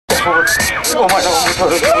Ladies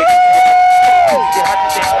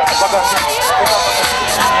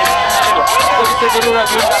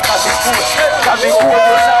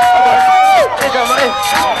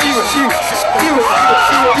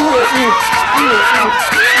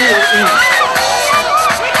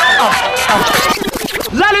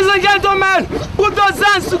and gentlemen, put those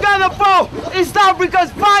hands together for East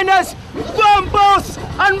Africa's finest, Vampos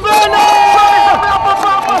and Benon!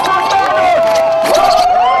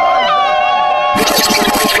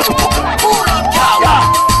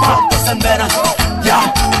 Vampos and Benon, yeah,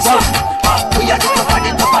 we are the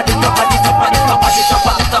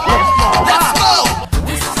let's go!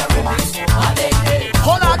 This is a remix,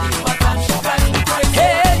 hold on!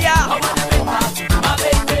 Hey, yeah! My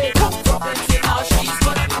baby, she's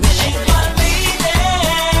my lady.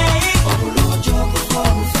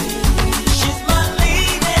 She's my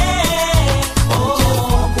lady.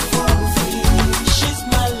 She's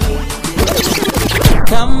my lady.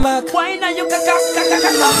 Come back. Why now you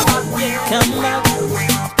come back?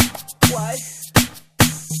 Why?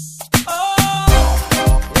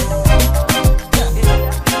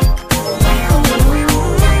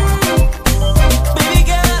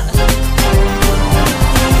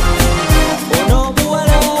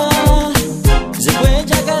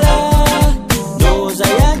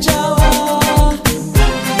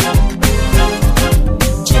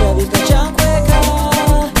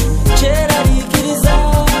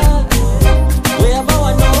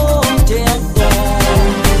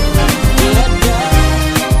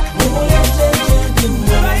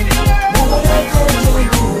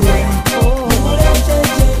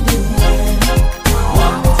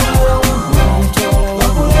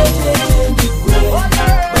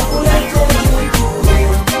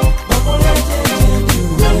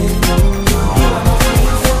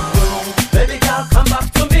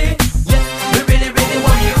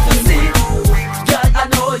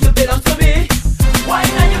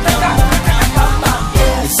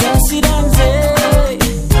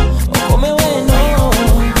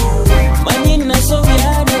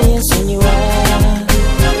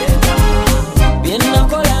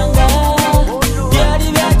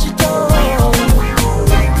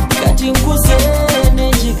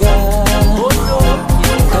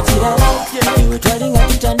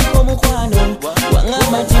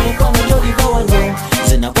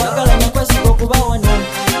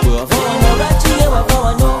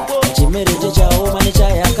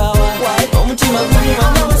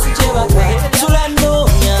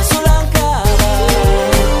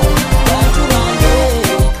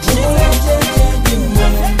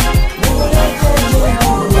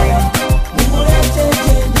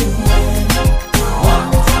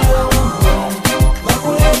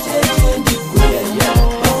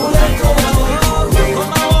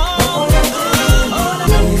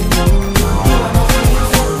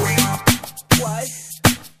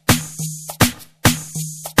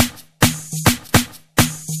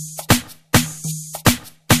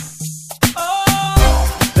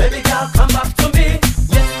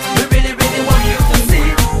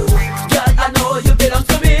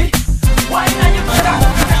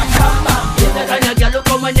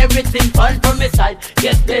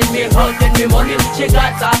 Yes, then me hug, then me money. She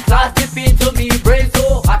got a class deep into me brain.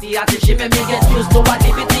 So happy, she made me get used to what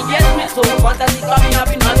everything gets me so fantastic. Coming up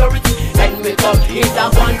in majority, and me come in that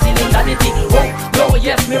one till eternity. Oh, no,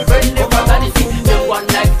 yes, me friend, never vanity. The one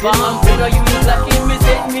like farm, you know you is lucky, me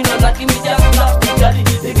say me not lucky, me just